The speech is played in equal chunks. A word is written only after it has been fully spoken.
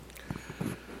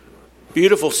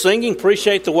Beautiful singing.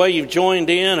 Appreciate the way you've joined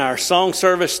in our song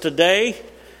service today.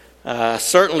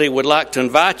 Certainly would like to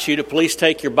invite you to please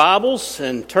take your Bibles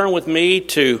and turn with me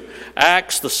to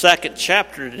Acts, the 2nd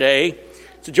chapter today.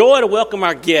 It's a joy to welcome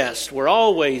our guests. We're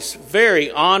always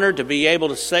very honored to be able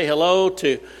to say hello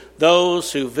to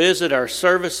those who visit our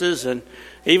services. And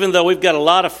even though we've got a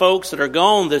lot of folks that are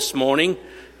gone this morning,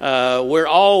 we're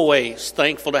always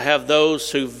thankful to have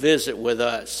those who visit with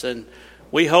us. And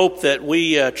we hope that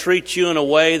we treat you in a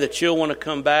way that you'll want to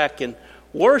come back and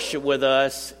worship with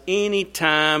us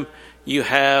anytime you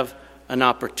have an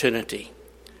opportunity.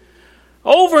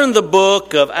 Over in the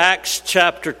book of Acts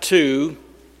chapter 2,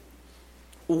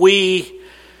 we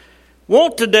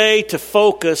want today to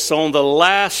focus on the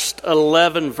last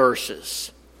 11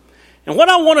 verses. And what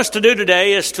I want us to do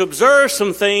today is to observe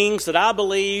some things that I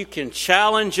believe can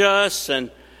challenge us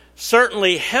and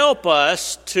certainly help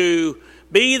us to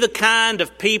be the kind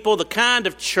of people, the kind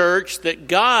of church that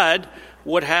God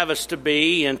would have us to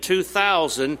be in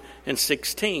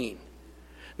 2016.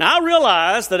 Now, I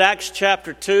realize that Acts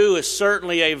chapter 2 is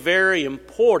certainly a very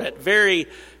important, very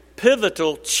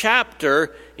pivotal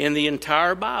chapter in the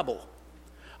entire Bible.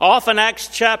 Often Acts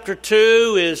chapter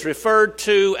 2 is referred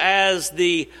to as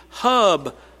the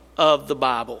hub of the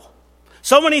Bible.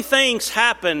 So many things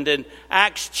happened in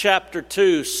Acts chapter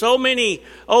 2. So many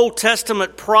Old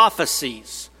Testament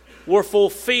prophecies were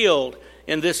fulfilled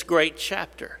in this great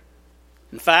chapter.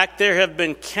 In fact, there have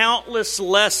been countless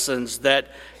lessons that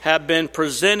have been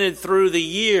presented through the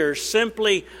years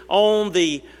simply on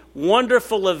the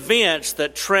wonderful events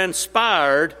that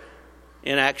transpired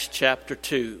in Acts chapter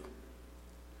 2.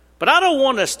 But I don't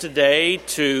want us today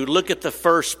to look at the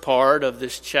first part of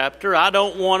this chapter. I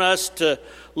don't want us to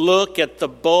look at the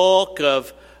bulk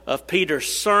of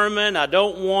Peter's sermon. I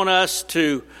don't want us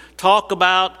to talk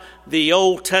about the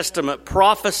Old Testament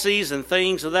prophecies and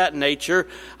things of that nature.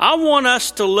 I want us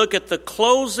to look at the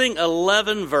closing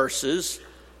 11 verses.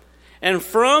 And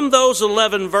from those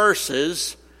 11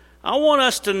 verses, I want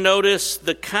us to notice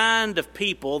the kind of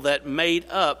people that made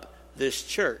up this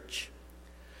church.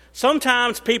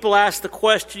 Sometimes people ask the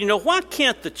question, why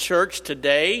can't the church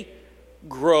today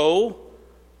grow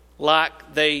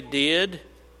like they did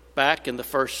back in the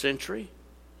first century?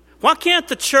 Why can't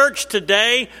the church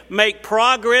today make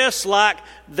progress like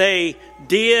they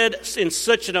did in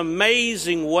such an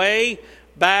amazing way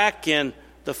back in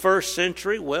the first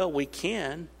century? Well, we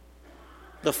can.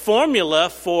 The formula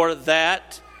for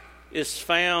that is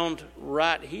found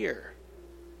right here.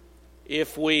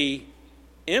 If we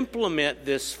implement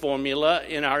this formula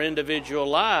in our individual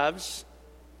lives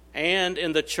and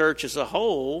in the church as a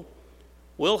whole,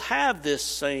 we'll have this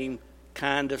same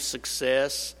kind of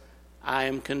success, I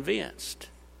am convinced.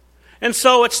 And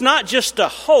so it's not just a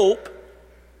hope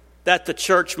that the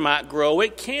church might grow.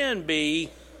 It can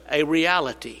be a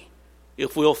reality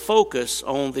if we'll focus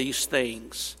on these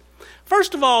things.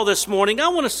 First of all, this morning, I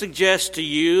want to suggest to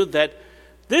you that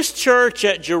this church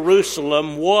at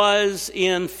Jerusalem was,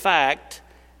 in fact,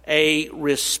 a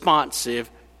responsive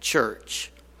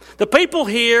church. The people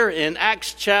here in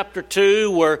Acts chapter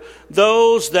 2 were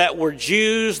those that were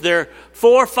Jews. Their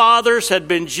forefathers had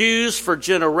been Jews for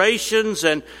generations.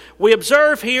 And we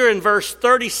observe here in verse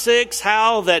 36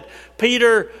 how that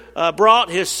Peter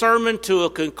brought his sermon to a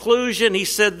conclusion. He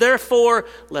said, "Therefore,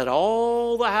 let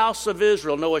all the house of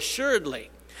Israel know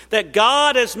assuredly that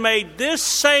God has made this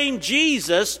same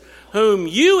Jesus, whom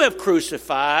you have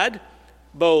crucified,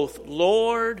 both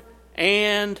Lord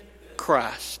and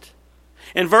Christ."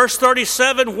 In verse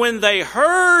 37, when they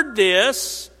heard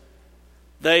this,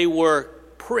 they were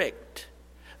pricked.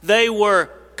 They were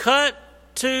cut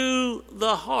to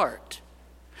the heart.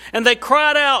 And they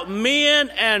cried out, "Men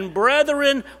and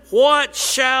brethren, what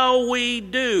shall we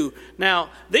do?" Now,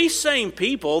 these same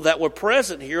people that were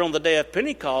present here on the day of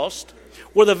Pentecost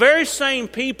were the very same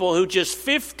people who just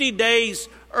 50 days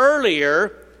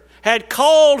earlier had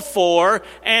called for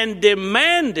and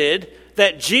demanded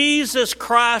that Jesus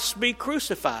Christ be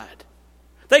crucified.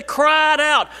 They cried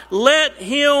out, "Let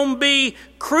him be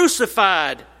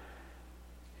crucified."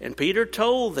 And Peter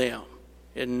told them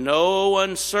in no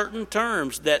uncertain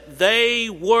terms that they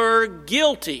were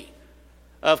guilty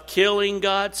of killing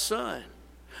God's Son.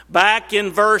 Back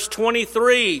in verse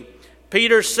 23,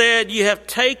 Peter said, "You have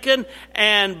taken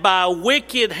and by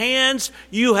wicked hands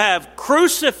you have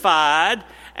crucified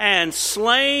and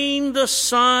slain the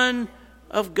Son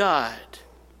of God."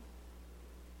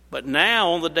 But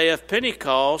now, on the day of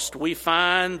Pentecost, we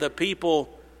find the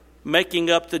people making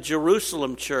up the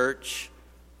Jerusalem church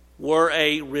were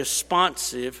a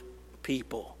responsive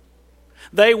people.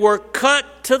 They were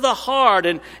cut to the heart.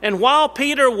 And while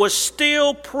Peter was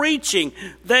still preaching,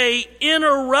 they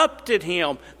interrupted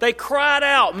him. They cried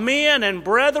out, "Men and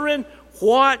brethren,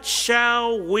 what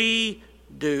shall we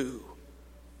do?"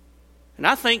 And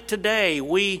I think today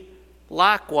we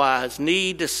likewise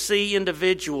need to see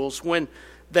individuals, when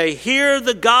they hear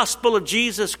the gospel of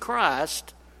Jesus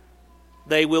Christ,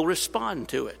 they will respond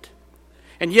to it.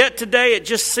 And yet today it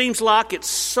just seems like it's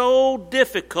so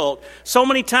difficult. So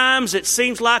many times it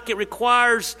seems like it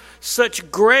requires such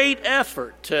great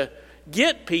effort to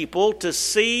get people to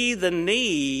see the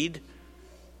need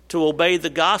to obey the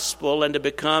gospel and to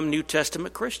become New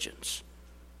Testament Christians.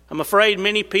 I'm afraid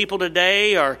many people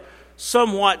today are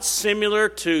somewhat similar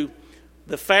to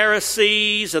the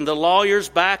Pharisees and the lawyers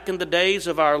back in the days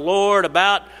of our Lord,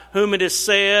 about whom it is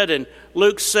said in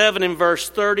Luke 7 and verse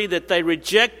 30 that they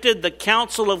rejected the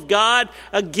counsel of God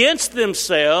against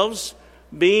themselves,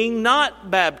 being not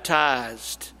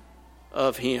baptized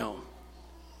of him.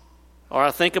 Or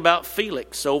I think about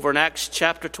Felix over in Acts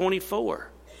chapter 24.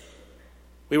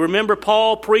 We remember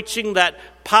Paul preaching that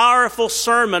powerful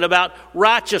sermon about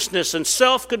righteousness and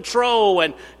self-control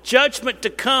and judgment to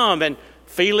come. And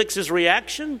Felix's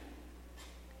reaction?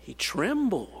 He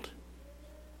trembled.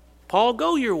 "Paul,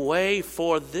 go your way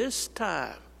for this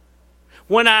time.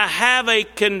 When I have a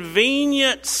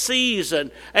convenient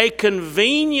season, a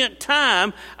convenient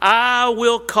time, I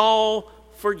will call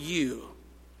for you."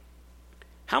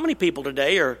 How many people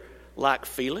today are like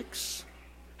Felix?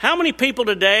 How many people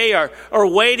today are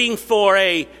waiting for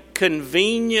a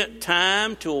convenient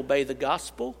time to obey the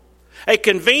gospel? A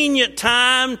convenient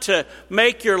time to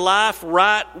make your life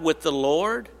right with the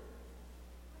Lord?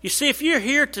 You see, if you're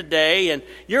here today and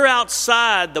you're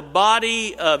outside the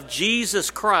body of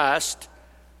Jesus Christ,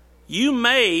 you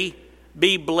may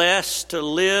be blessed to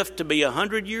live to be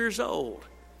 100 years old.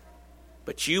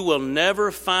 But you will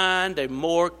never find a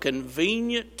more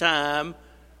convenient time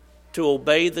to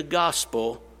obey the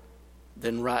gospel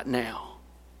than right now.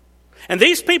 And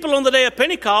these people on the day of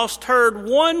Pentecost heard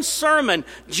one sermon,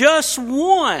 just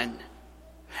one,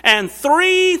 and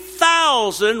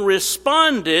 3,000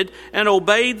 responded and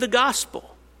obeyed the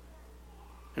gospel.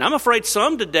 And I'm afraid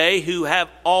some today who have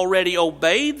already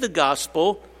obeyed the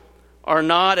gospel are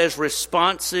not as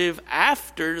responsive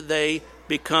after they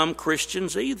become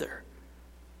Christians either.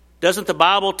 Doesn't the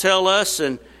Bible tell us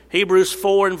in Hebrews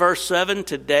 4 and verse 7,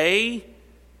 "Today,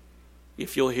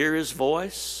 if you'll hear his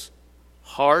voice,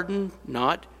 harden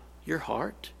not your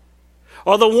heart"?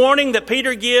 Or the warning that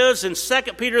Peter gives in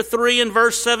 2 Peter 3 and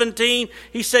verse 17,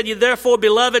 he said, "You therefore,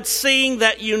 beloved, seeing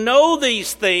that you know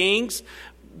these things,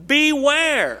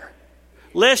 beware,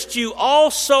 lest you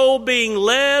also, being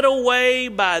led away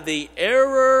by the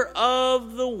error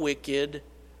of the wicked,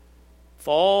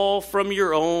 fall from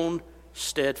your own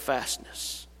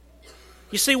steadfastness."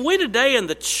 You see, we today in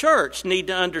the church need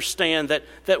to understand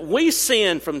that we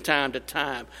sin from time to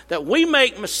time, that we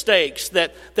make mistakes,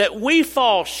 that we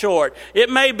fall short. It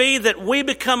may be that we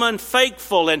become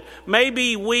unfaithful, and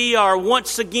maybe we are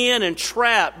once again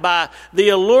entrapped by the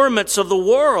allurements of the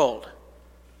world.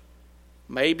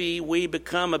 Maybe we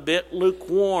become a bit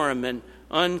lukewarm and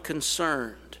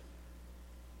unconcerned.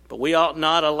 But we ought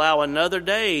not allow another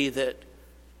day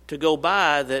to go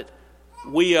by that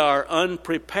we are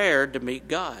unprepared to meet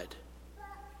God.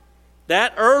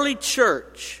 That early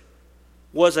church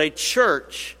was a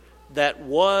church that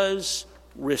was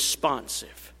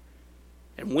responsive.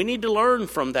 And we need to learn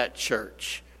from that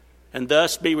church and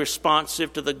thus be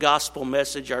responsive to the gospel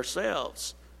message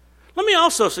ourselves. Let me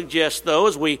also suggest, though,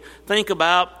 as we think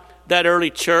about that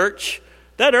early church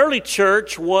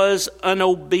was an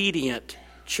obedient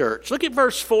church. Look at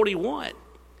verse 41.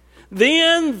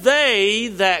 "Then they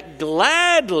that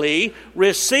gladly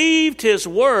received his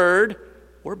word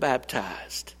were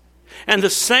baptized. And the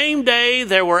same day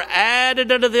there were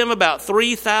added unto them about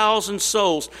 3,000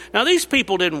 souls." Now these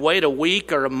people didn't wait a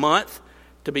week or a month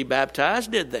to be baptized,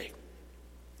 did they?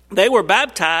 They were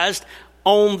baptized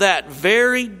on that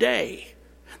very day.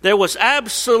 There was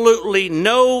absolutely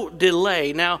no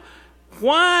delay. Now,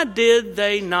 why did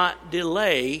they not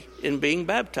delay in being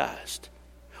baptized?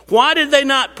 Why did they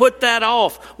not put that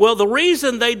off? Well, the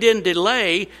reason they didn't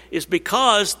delay is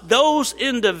because those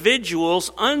individuals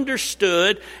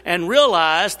understood and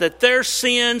realized that their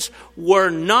sins were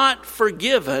not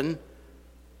forgiven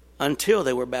until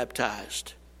they were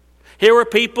baptized. Here were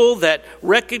people that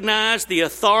recognized the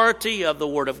authority of the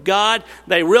Word of God.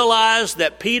 They realized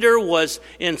that Peter was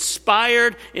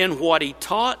inspired in what he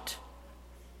taught.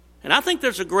 And I think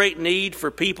there's a great need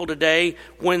for people today,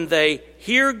 when they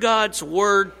hear God's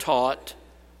Word taught,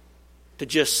 to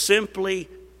just simply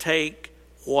take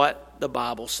what the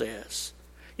Bible says.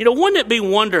 Wouldn't it be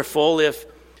wonderful if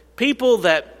people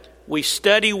that we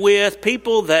study with,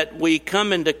 people that we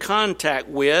come into contact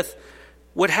with,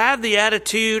 would have the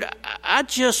attitude, I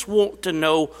just want to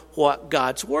know what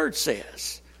God's Word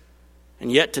says.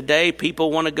 And yet today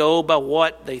people want to go by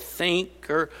what they think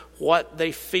or what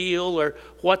they feel or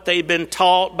what they've been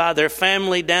taught by their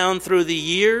family down through the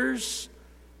years.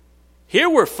 Here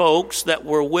were folks that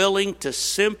were willing to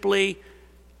simply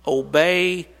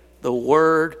obey the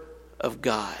Word of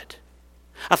God.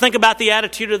 I think about the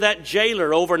attitude of that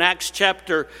jailer over in Acts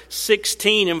chapter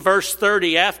 16 and verse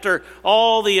 30. After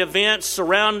all the events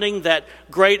surrounding that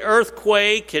great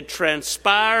earthquake had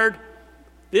transpired,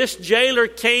 this jailer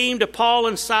came to Paul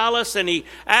and Silas and he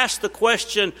asked the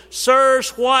question, "Sirs,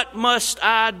 what must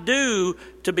I do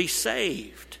to be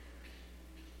saved?"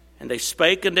 And they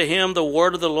spake unto him the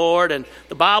word of the Lord. And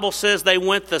the Bible says they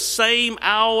went the same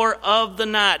hour of the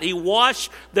night. He washed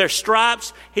their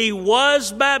stripes. He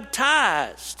was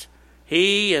baptized,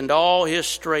 he and all his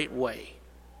straightway.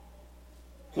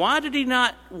 Why did he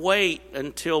not wait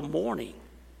until morning?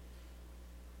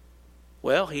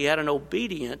 Well, he had an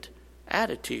obedient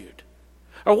attitude.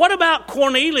 Or what about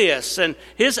Cornelius and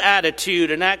his attitude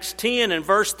in Acts 10 and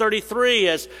verse 33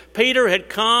 as Peter had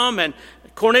come and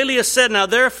Cornelius said, "Now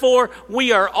therefore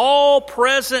we are all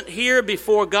present here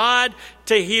before God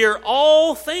to hear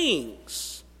all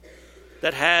things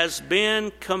that has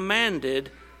been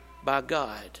commanded by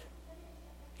God."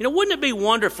 Wouldn't it be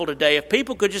wonderful today if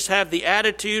people could just have the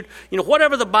attitude,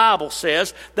 whatever the Bible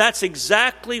says, that's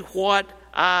exactly what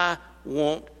I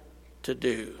want to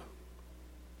do.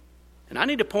 And I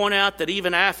need to point out that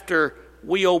even after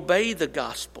we obey the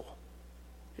gospel,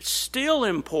 it's still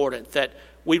important that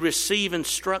we receive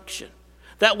instruction,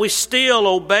 that we still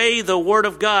obey the Word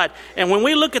of God. And when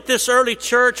we look at this early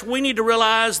church, we need to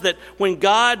realize that when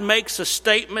God makes a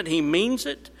statement, He means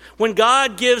it. When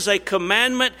God gives a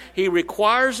commandment, He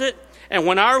requires it. And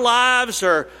when our lives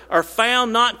are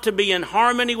found not to be in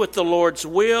harmony with the Lord's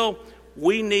will,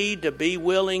 we need to be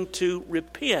willing to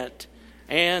repent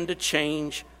and to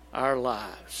change our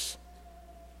lives.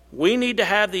 We need to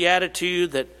have the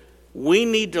attitude that we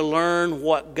need to learn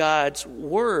what God's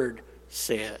Word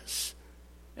says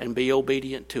and be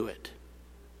obedient to it.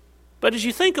 But as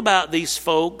you think about these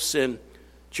folks in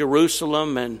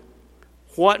Jerusalem and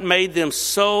what made them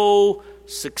so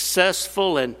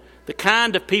successful and the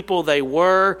kind of people they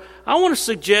were, I want to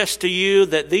suggest to you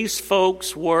that these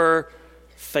folks were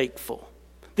faithful.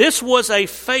 This was a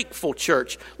faithful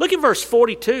church. Look at verse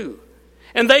 42.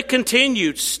 "And they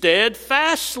continued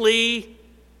steadfastly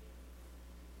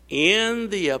in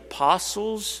the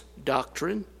apostles'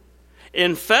 doctrine,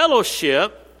 in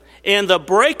fellowship, in the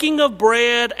breaking of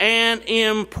bread, and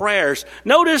in prayers."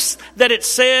 Notice that it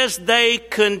says they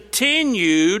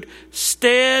continued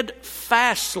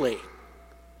steadfastly.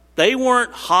 They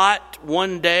weren't hot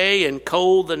one day and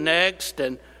cold the next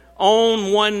and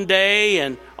on one day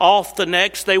and off the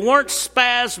next. They weren't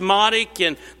spasmodic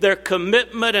in their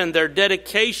commitment and their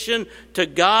dedication to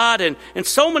God. And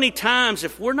so many times,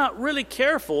 if we're not really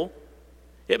careful,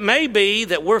 it may be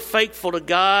that we're faithful to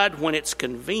God when it's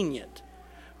convenient.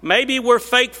 Maybe we're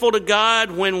faithful to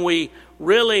God when we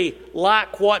really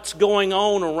like what's going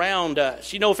on around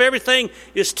us. If everything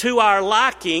is to our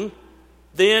liking,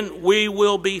 then we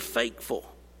will be faithful.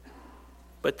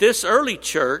 But this early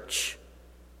church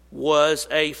was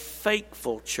a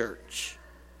faithful church.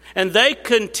 And they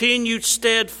continued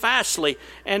steadfastly.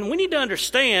 And we need to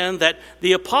understand that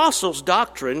the apostles'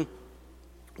 doctrine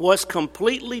was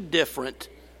completely different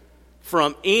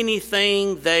from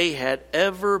anything they had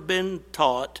ever been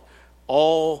taught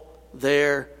all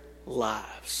their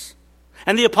lives.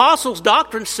 And the apostles'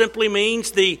 doctrine simply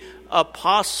means the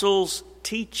apostles'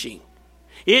 teaching.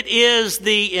 It is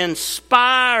the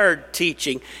inspired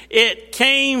teaching. It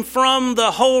came from the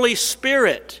Holy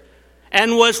Spirit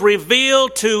and was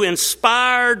revealed to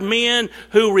inspired men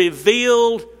who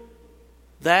revealed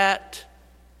that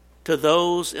to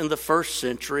those in the first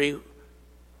century,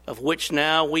 of which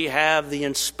now we have the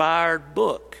inspired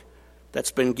book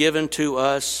that's been given to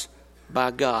us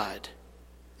by God.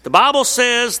 The Bible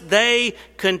says they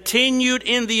continued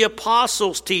in the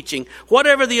apostles' teaching.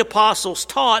 Whatever the apostles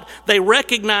taught, they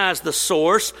recognized the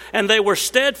source and they were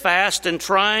steadfast in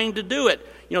trying to do it.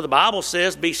 The Bible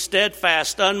says, be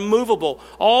steadfast, unmovable,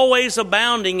 always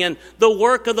abounding in the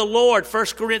work of the Lord. 1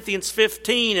 Corinthians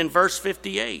 15 and verse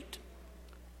 58.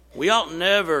 We ought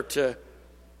never to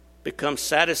become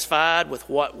satisfied with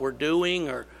what we're doing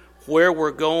or where we're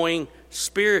going,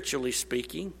 spiritually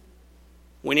speaking.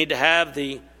 We need to have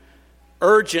the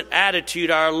urgent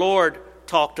attitude our Lord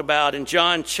talked about in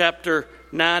John chapter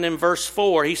 9 and verse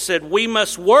 4. He said, "We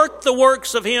must work the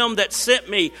works of him that sent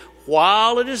me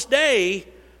while it is day,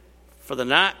 for the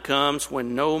night comes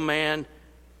when no man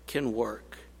can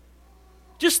work."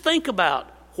 Just think about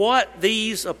what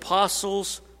these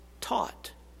apostles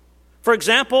taught. For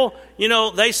example,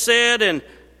 they said in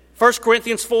 1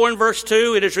 Corinthians 4 and verse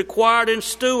 2, "It is required in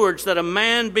stewards that a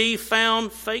man be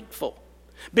found faithful.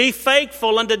 Be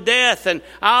faithful unto death, and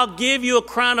I'll give you a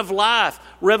crown of life."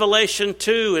 Revelation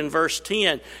 2 and verse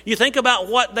 10. You think about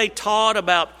what they taught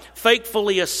about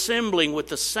faithfully assembling with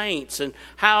the saints, and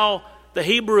how the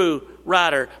Hebrew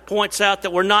writer points out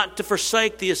that we're not to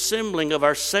forsake the assembling of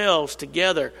ourselves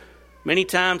together. Many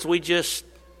times we just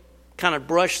kind of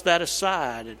brush that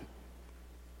aside. And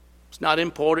it's not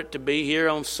important to be here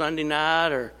on Sunday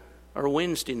night or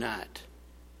Wednesday night.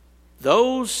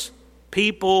 Those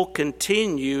people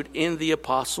continued in the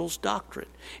apostles' doctrine,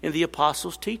 in the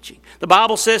apostles' teaching. The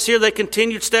Bible says here they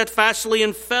continued steadfastly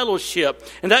in fellowship.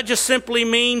 And that just simply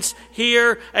means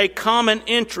here a common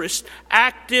interest,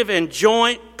 active and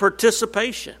joint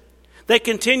participation. They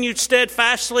continued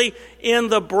steadfastly in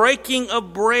the breaking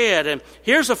of bread. And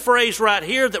here's a phrase right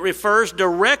here that refers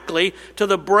directly to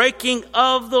the breaking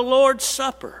of the Lord's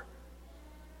Supper.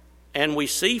 And we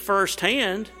see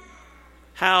firsthand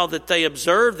how that they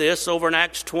observed this over in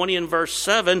Acts 20 and verse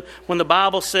 7, when the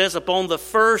Bible says, "Upon the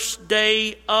first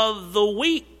day of the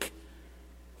week,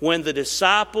 when the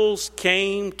disciples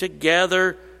came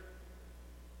together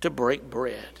to break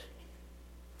bread."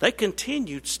 They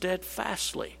continued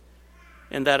steadfastly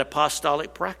in that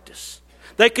apostolic practice.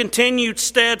 They continued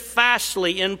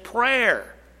steadfastly in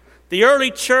prayer. The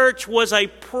early church was a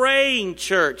praying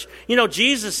church.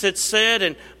 Jesus had said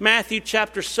in Matthew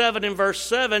chapter 7 and verse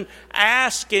 7,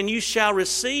 "Ask and you shall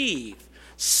receive.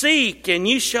 Seek and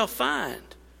you shall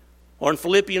find." Or in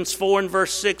Philippians 4 and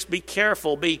verse 6, "Be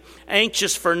careful, be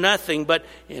anxious for nothing, but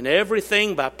in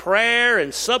everything by prayer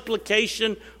and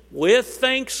supplication with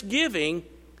thanksgiving,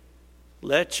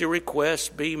 let your requests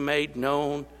be made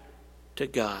known to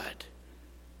God."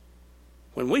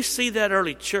 When we see that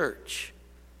early church,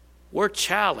 we're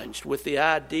challenged with the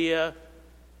idea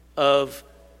of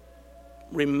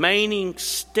remaining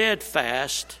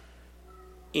steadfast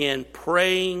in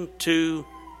praying to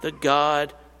the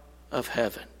God of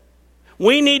heaven.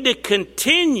 We need to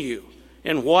continue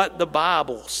in what the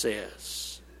Bible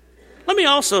says. Let me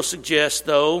also suggest,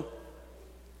 though,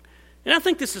 and I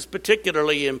think this is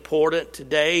particularly important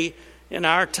today in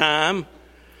our time,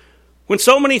 when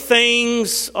so many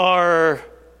things are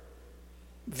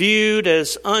viewed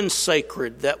as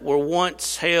unsacred that were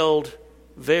once held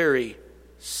very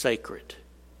sacred.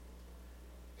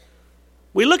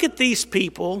 We look at these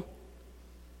people,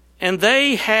 and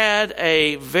they had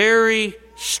a very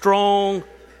strong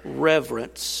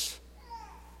reverence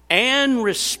and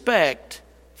respect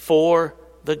for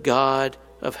the God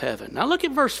of heaven. Now look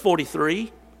at verse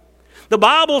 43. The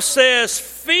Bible says,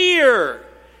 "Fear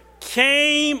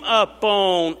came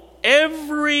upon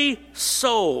every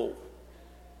soul.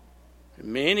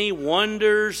 Many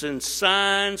wonders and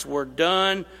signs were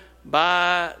done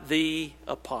by the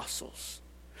apostles."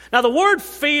 Now the word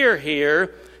fear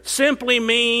here simply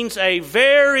means a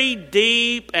very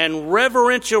deep and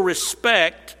reverential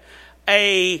respect,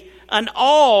 an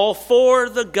awe for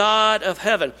the God of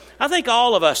heaven. I think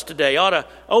all of us today ought to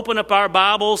open up our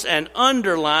Bibles and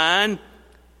underline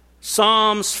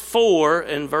Psalms 4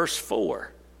 and verse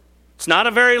 4. It's not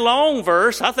a very long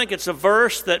verse. I think it's a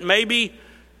verse that maybe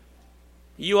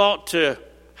you ought to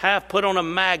have put on a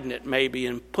magnet maybe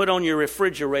and put on your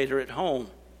refrigerator at home.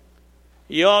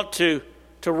 You ought to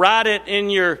write it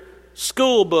in your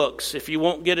school books if you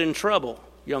won't get in trouble,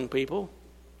 young people.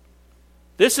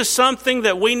 This is something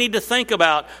that we need to think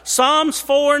about. Psalms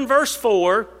 4 and verse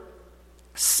 4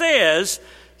 says,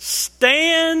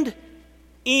 "Stand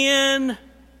in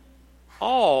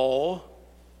awe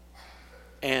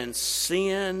and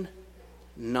sin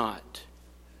not."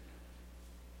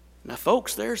 Now,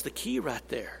 folks, there's the key right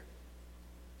there.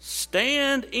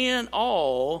 Stand in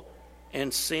awe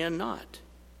and sin not.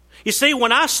 You see,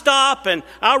 when I stop and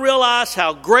I realize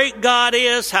how great God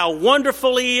is, how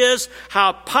wonderful He is,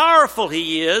 how powerful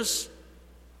He is,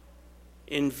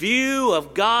 in view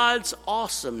of God's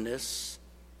awesomeness,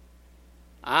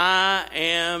 I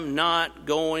am not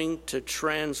going to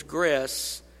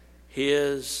transgress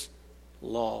His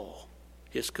law,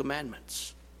 His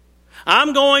commandments.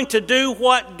 I'm going to do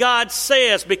what God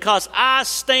says because I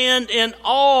stand in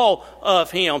awe of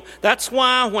Him. That's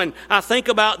why when I think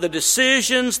about the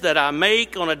decisions that I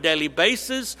make on a daily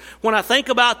basis, when I think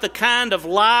about the kind of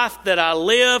life that I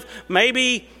live,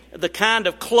 maybe the kind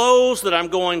of clothes that I'm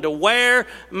going to wear,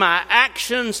 my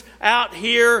actions out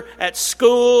here at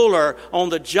school or on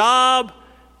the job.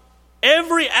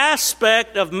 Every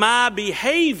aspect of my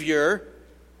behavior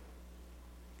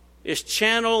is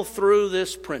channeled through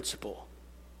this principle.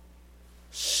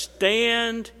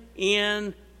 Stand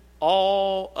in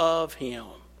awe of Him.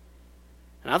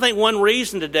 And I think one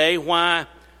reason today why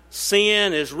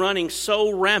sin is running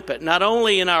so rampant, not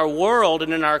only in our world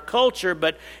and in our culture,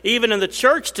 but even in the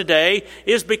church today,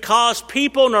 is because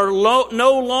people are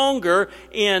no longer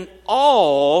in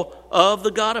awe of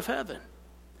the God of heaven.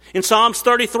 In Psalms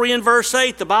 33 and verse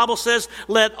 8, the Bible says,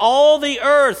 "Let all the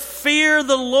earth fear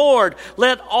the Lord.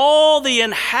 Let all the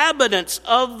inhabitants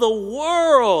of the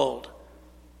world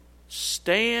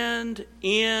stand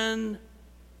in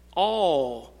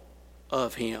awe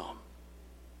of Him."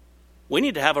 We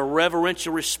need to have a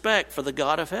reverential respect for the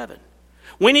God of heaven.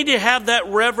 We need to have that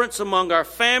reverence among our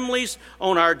families,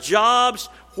 on our jobs,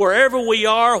 wherever we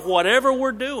are, whatever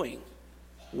we're doing.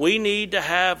 We need to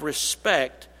have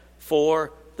respect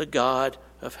for the God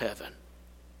of heaven.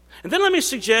 And then let me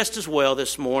suggest as well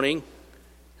this morning,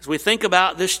 as we think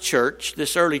about this church,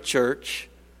 this early church,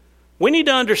 we need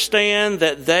to understand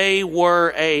that they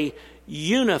were a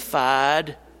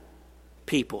unified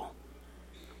people.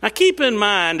 Now keep in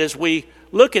mind as we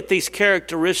look at these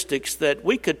characteristics that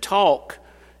we could talk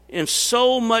in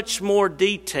so much more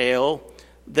detail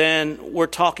than we're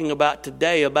talking about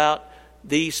today about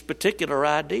these particular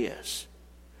ideas.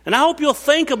 And I hope you'll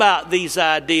think about these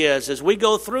ideas as we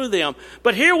go through them.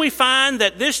 But here we find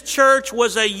that this church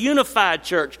was a unified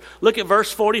church. Look at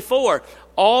verse 44.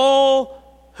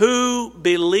 All who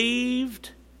believed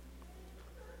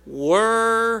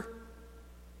were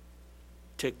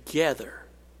together.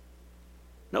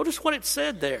 Notice what it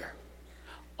said there.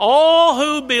 All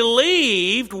who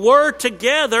believed were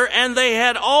together, and they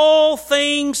had all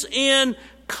things in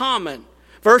common.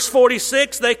 Verse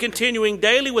 46, they continuing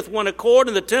daily with one accord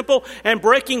in the temple and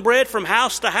breaking bread from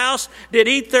house to house did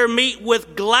eat their meat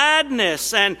with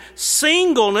gladness and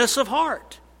singleness of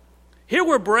heart. Here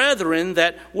were brethren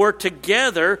that were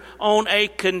together on a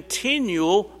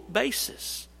continual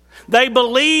basis. They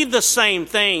believed the same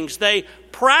things. They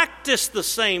practiced the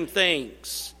same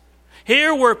things.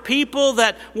 Here were people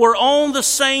that were on the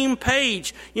same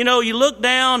page. You know, you look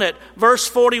down at verse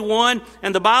 41,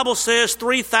 and the Bible says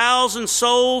 3,000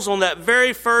 souls on that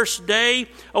very first day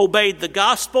obeyed the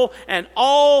gospel, and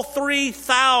all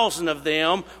 3,000 of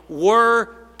them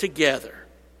were together.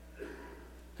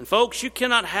 And folks, you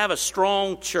cannot have a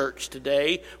strong church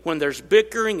today when there's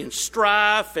bickering and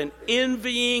strife and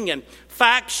envying and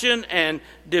faction and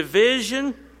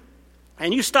division.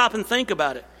 And you stop and think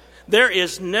about it. There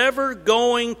is never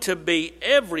going to be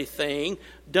everything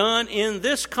done in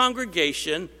this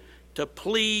congregation to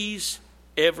please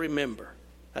every member.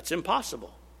 That's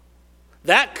impossible.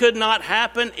 That could not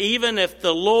happen even if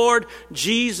the Lord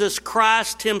Jesus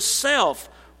Christ Himself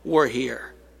were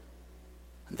here.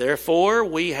 Therefore,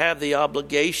 we have the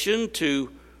obligation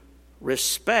to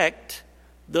respect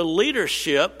the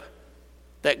leadership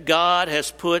that God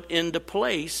has put into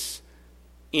place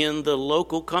in the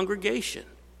local congregation.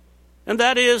 And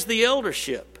that is the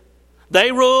eldership.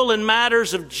 They rule in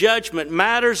matters of judgment,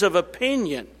 matters of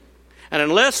opinion. And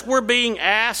unless we're being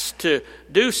asked to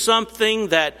do something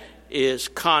that is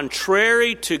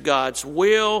contrary to God's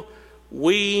will,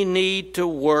 we need to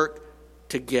work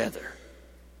together.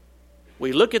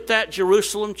 We look at that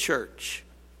Jerusalem church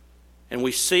and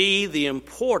we see the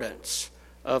importance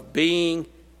of being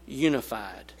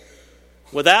unified.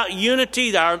 Without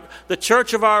unity, the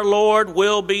church of our Lord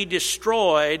will be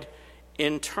destroyed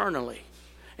internally.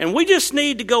 And we just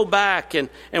need to go back and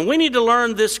we need to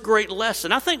learn this great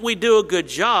lesson. I think we do a good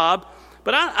job,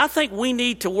 but I think we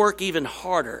need to work even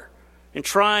harder in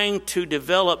trying to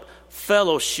develop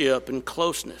fellowship and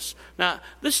closeness. Now,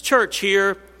 this church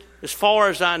here, as far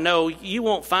as I know, you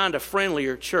won't find a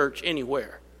friendlier church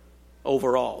anywhere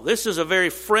overall. This is a very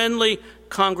friendly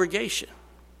congregation.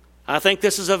 I think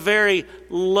this is a very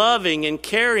loving and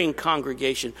caring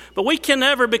congregation. But we can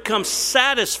never become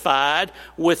satisfied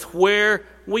with where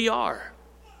we are.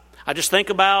 I just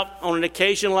think about on an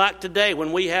occasion like today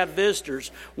when we have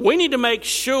visitors, we need to make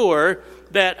sure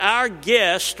that our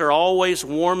guests are always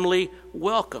warmly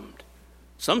welcomed.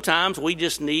 Sometimes we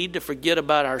just need to forget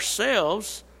about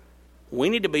ourselves. We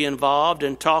need to be involved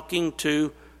in talking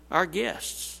to our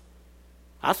guests.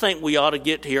 I think we ought to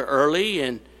get here early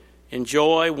and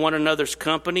enjoy one another's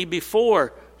company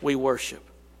before we worship.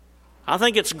 I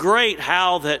think it's great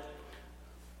how that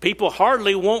people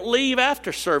hardly won't leave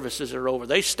after services are over.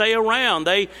 They stay around.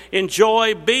 They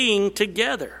enjoy being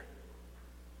together.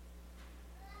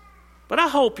 But I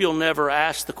hope you'll never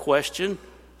ask the question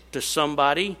to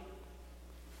somebody,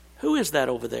 who is that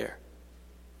over there?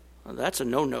 Well, that's a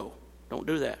no-no. Don't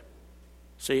do that.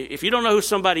 See, if you don't know who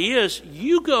somebody is,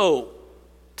 you go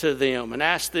to them and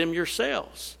ask them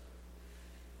yourselves.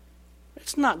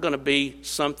 It's not going to be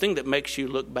something that makes you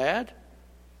look bad.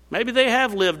 Maybe they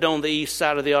have lived on the east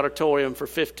side of the auditorium for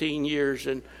 15 years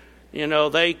and,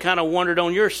 they kind of wandered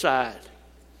on your side.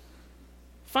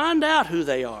 Find out who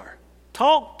they are.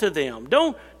 Talk to them.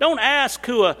 Don't ask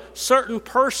who a certain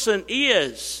person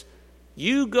is.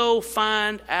 You go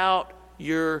find out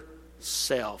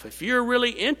yourself. If you're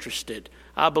really interested,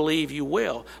 I believe you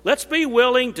will. Let's be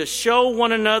willing to show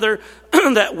one another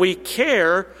that we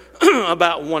care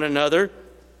about one another.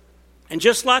 And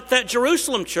just like that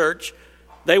Jerusalem church,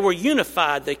 they were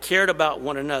unified. They cared about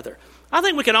one another. I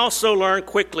think we can also learn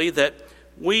quickly that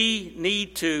we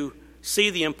need to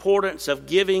see the importance of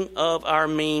giving of our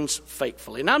means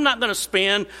faithfully. And I'm not going to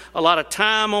spend a lot of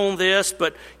time on this,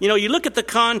 but you look at the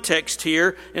context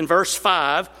here in verse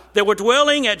 5. There were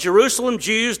dwelling at Jerusalem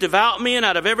Jews, devout men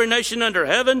out of every nation under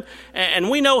heaven.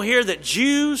 And we know here that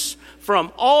Jews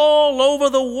from all over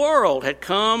the world had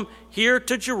come here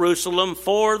to Jerusalem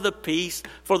for the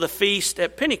feast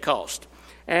at Pentecost.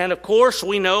 And of course,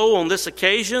 we know on this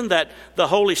occasion that the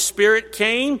Holy Spirit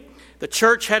came. The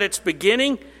church had its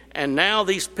beginning. And now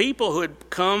these people who had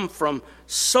come from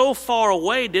so far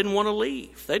away didn't want to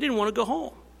leave. They didn't want to go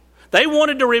home. They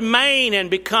wanted to remain and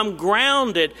become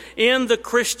grounded in the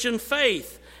Christian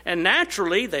faith. And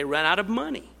naturally, they ran out of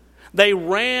money. They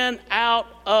ran out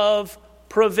of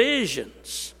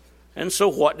provisions. And so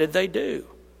what did they do?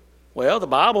 Well, the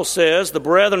Bible says the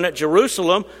brethren at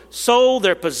Jerusalem sold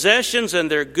their possessions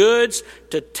and their goods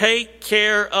to take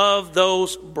care of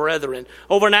those brethren.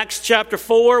 Over in Acts chapter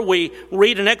 4, we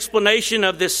read an explanation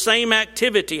of this same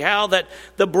activity, how that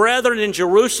the brethren in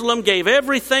Jerusalem gave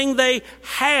everything they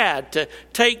had to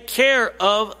take care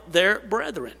of their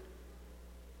brethren.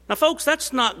 Now, folks,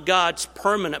 that's not God's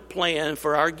permanent plan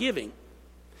for our giving.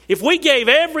 If we gave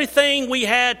everything we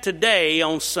had today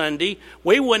on Sunday,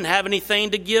 we wouldn't have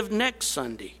anything to give next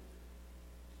Sunday.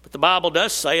 But the Bible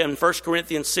does say in 1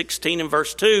 Corinthians 16 and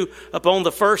verse 2, upon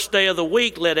the first day of the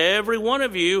week, let every one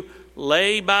of you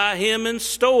lay by him in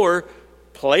store,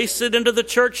 place it into the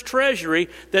church treasury,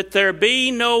 that there be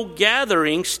no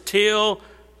gatherings till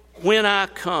when I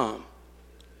come.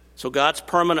 So God's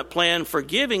permanent plan for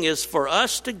giving is for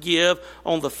us to give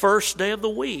on the first day of the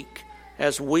week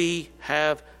as we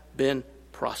have been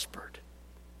prospered.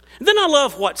 And then I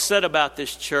love what's said about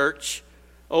this church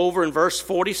over in verse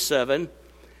 47.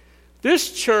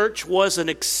 This church was an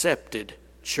accepted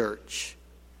church,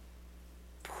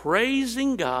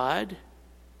 praising God,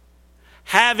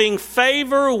 having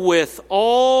favor with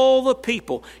all the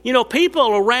people.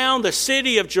 People around the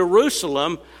city of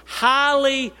Jerusalem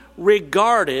highly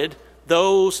regarded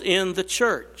those in the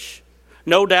church.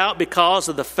 No doubt because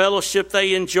of the fellowship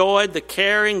they enjoyed, the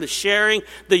caring, the sharing,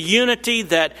 the unity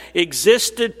that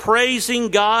existed, praising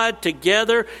God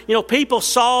together. People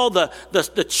saw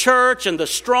the church and the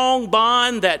strong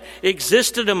bond that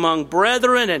existed among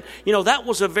brethren. And, that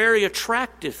was a very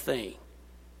attractive thing.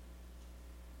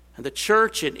 And the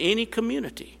church in any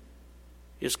community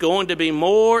is going to be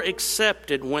more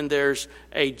accepted when there's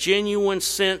a genuine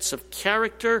sense of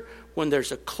character, when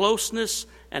there's a closeness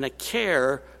and a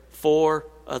care for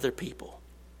other people.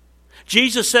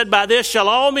 Jesus said, by this shall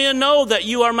all men know that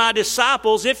you are my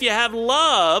disciples if you have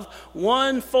love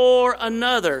one for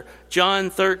another.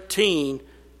 John 13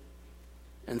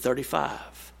 and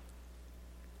 35.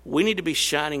 We need to be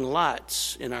shining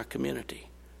lights in our community.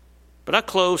 But I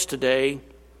close today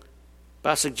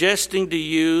by suggesting to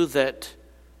you that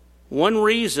one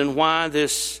reason why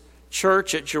this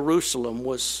church at Jerusalem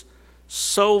was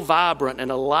so vibrant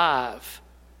and alive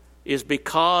is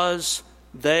because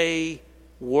they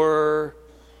were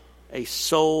a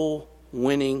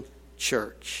soul-winning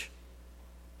church.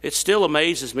 It still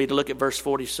amazes me to look at verse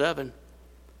 47.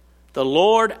 The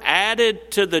Lord added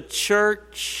to the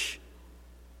church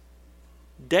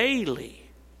daily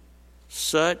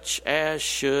such as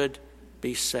should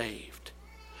be saved.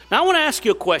 Now I want to ask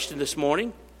you a question this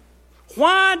morning.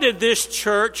 Why did this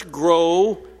church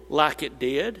grow like it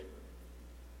did?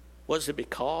 Was it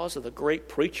because of the great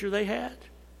preacher they had?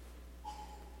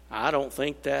 I don't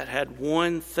think that had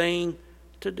one thing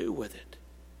to do with it.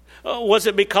 Was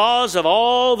it because of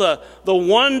all the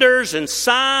wonders and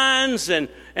signs and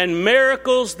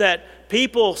miracles that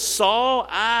people saw?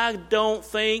 I don't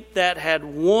think that had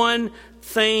one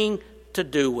thing to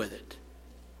do with it.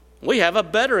 We have a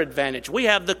better advantage. We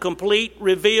have the complete,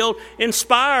 revealed,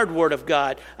 inspired Word of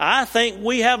God. I think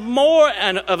we have more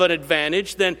of an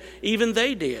advantage than even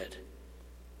they did.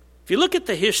 If you look at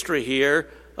the history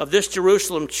here of this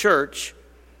Jerusalem church,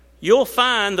 you'll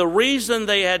find the reason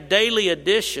they had daily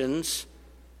additions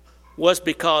was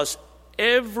because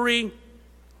every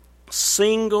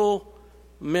single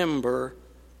member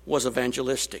was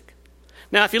evangelistic.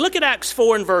 Now, if you look at Acts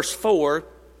 4 and verse 4,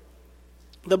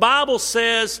 the Bible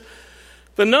says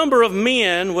the number of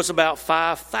men was about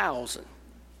 5,000.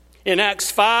 In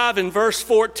Acts 5 and verse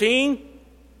 14,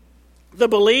 the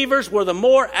believers were the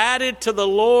more added to the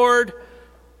Lord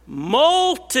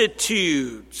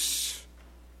multitudes,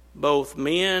 both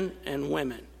men and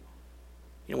women.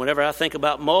 You know, whenever I think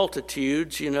about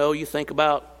multitudes, you think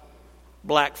about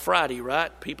Black Friday, right?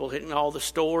 People hitting all the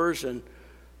stores and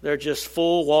they're just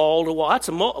full wall to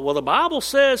wall. Well, the Bible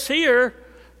says here,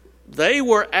 they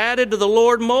were added to the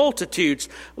Lord multitudes.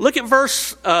 Look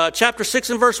at chapter 6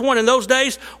 and verse 1. In those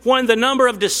days, when the number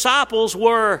of disciples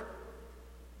were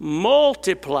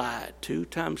multiplied. 2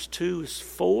 times 2 is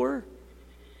 4.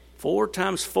 4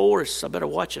 times 4 is, I better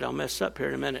watch it, I'll mess up here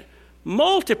in a minute.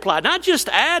 Multiplied, not just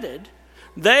added.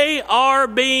 They are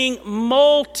being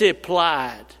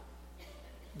multiplied.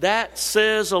 That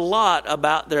says a lot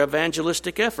about their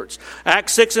evangelistic efforts.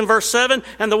 Acts 6 and verse 7,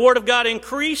 and the word of God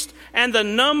increased, and the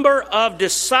number of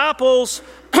disciples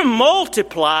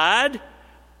multiplied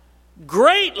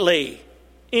greatly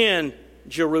in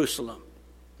Jerusalem.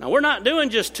 Now, we're not doing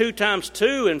just 2 times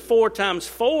 2 and 4 times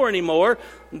 4 anymore.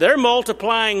 They're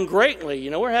multiplying greatly.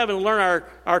 We're having to learn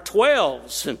our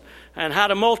 12s and how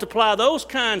to multiply those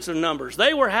kinds of numbers.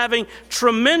 They were having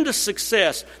tremendous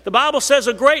success. The Bible says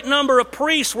a great number of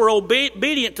priests were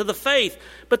obedient to the faith.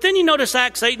 But then you notice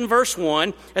Acts 8 and verse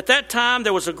 1. At that time,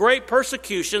 there was a great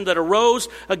persecution that arose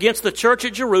against the church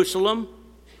at Jerusalem.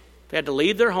 They had to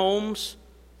leave their homes.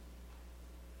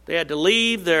 They had to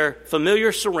leave their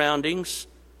familiar surroundings.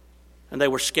 And they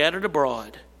were scattered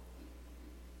abroad.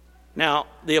 Now,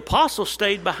 the apostles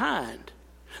stayed behind.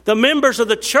 The members of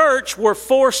the church were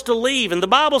forced to leave. And the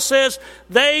Bible says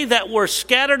they that were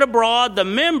scattered abroad, the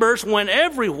members went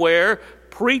everywhere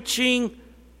preaching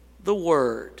the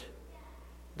word.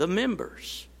 The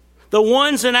members. The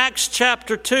ones in Acts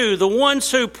chapter 2, the ones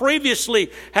who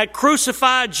previously had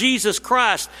crucified Jesus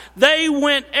Christ, they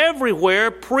went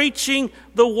everywhere preaching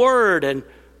the word. And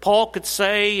Paul could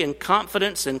say in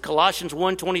confidence in Colossians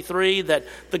 1:23 that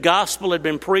the gospel had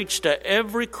been preached to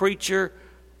every creature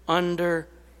under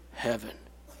heaven.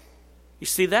 You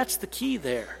see, that's the key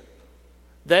there.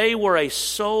 They were a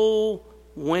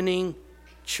soul-winning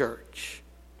church.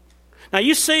 Now,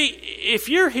 you see, if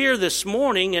you're here this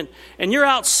morning and you're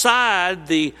outside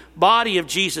the body of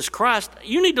Jesus Christ,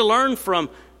 you need to learn from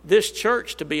this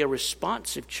church to be a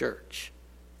responsive church.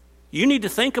 You need to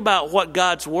think about what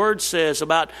God's Word says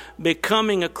about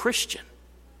becoming a Christian.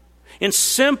 In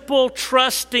simple,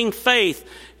 trusting faith,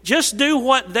 just do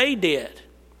what they did.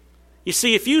 You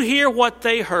see, if you hear what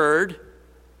they heard,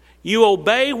 you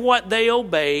obey what they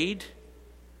obeyed,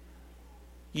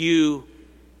 you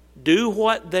do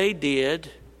what they did,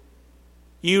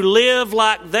 you live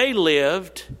like they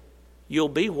lived, you'll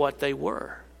be what they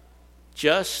were.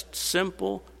 Just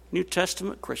simple New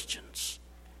Testament Christians.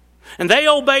 And they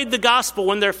obeyed the gospel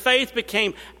when their faith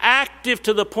became active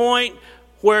to the point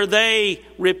where they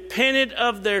repented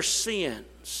of their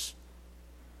sins.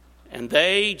 And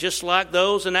they, just like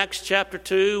those in Acts chapter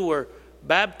 2, were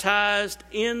baptized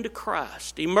into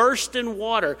Christ, immersed in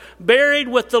water, buried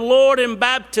with the Lord in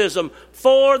baptism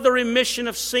for the remission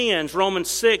of sins, Romans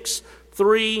 6,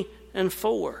 3 and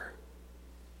 4.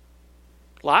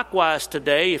 Likewise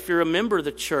today, if you're a member of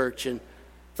the church and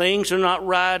things are not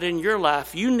right in your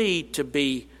life, you need to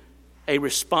be a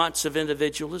responsive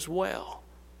individual as well.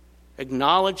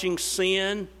 Acknowledging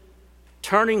sin,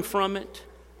 turning from it,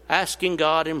 asking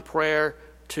God in prayer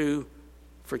to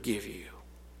forgive you.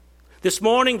 This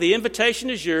morning, the invitation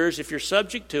is yours. If you're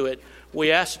subject to it,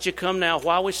 we ask that you come now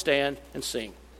while we stand and sing.